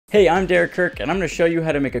Hey, I'm Derek Kirk, and I'm going to show you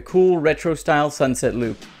how to make a cool retro-style sunset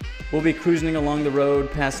loop. We'll be cruising along the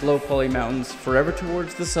road past low-poly mountains, forever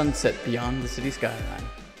towards the sunset beyond the city skyline.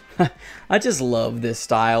 I just love this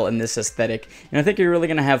style and this aesthetic, and I think you're really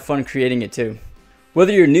going to have fun creating it too.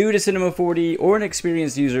 Whether you're new to Cinema 4D or an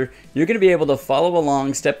experienced user, you're going to be able to follow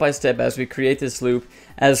along step by step as we create this loop,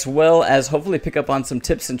 as well as hopefully pick up on some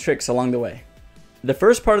tips and tricks along the way. The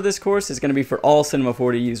first part of this course is going to be for all Cinema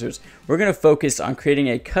 4D users. We're going to focus on creating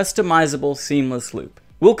a customizable seamless loop.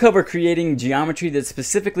 We'll cover creating geometry that's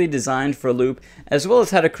specifically designed for a loop, as well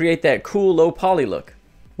as how to create that cool low poly look.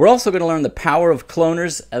 We're also going to learn the power of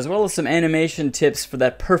cloners, as well as some animation tips for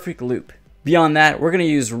that perfect loop. Beyond that, we're going to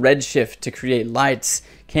use Redshift to create lights,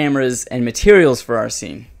 cameras, and materials for our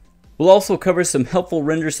scene. We'll also cover some helpful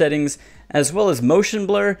render settings, as well as motion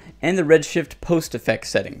blur and the Redshift Post FX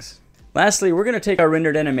settings. Lastly, we're going to take our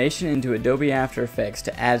rendered animation into Adobe After Effects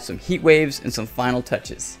to add some heat waves and some final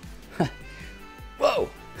touches. Whoa,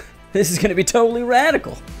 this is going to be totally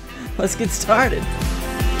radical. Let's get started.